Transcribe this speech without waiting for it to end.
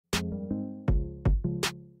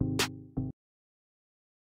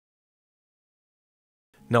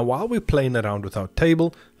Now, while we're playing around with our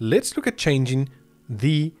table, let's look at changing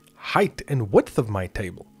the height and width of my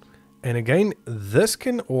table. And again, this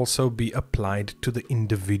can also be applied to the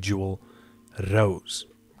individual rows.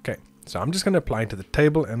 Okay, so I'm just going to apply it to the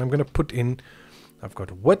table, and I'm going to put in, I've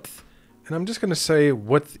got width, and I'm just going to say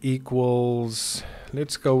width equals,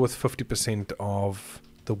 let's go with 50% of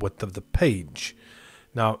the width of the page.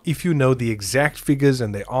 Now, if you know the exact figures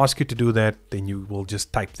and they ask you to do that, then you will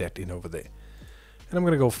just type that in over there. And I'm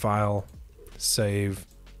going to go File, Save,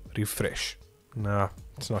 Refresh. Nah,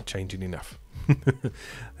 it's not changing enough.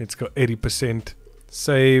 Let's go 80%,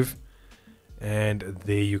 save, and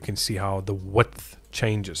there you can see how the width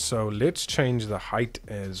changes. So let's change the height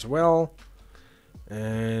as well,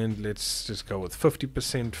 and let's just go with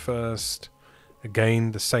 50% first.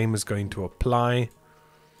 Again, the same is going to apply.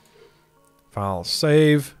 File,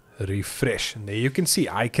 save, refresh, and there you can see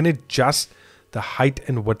I can adjust the height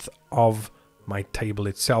and width of my table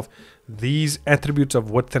itself. These attributes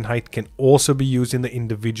of width and height can also be used in the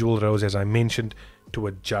individual rows, as I mentioned, to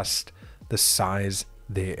adjust the size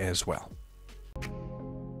there as well.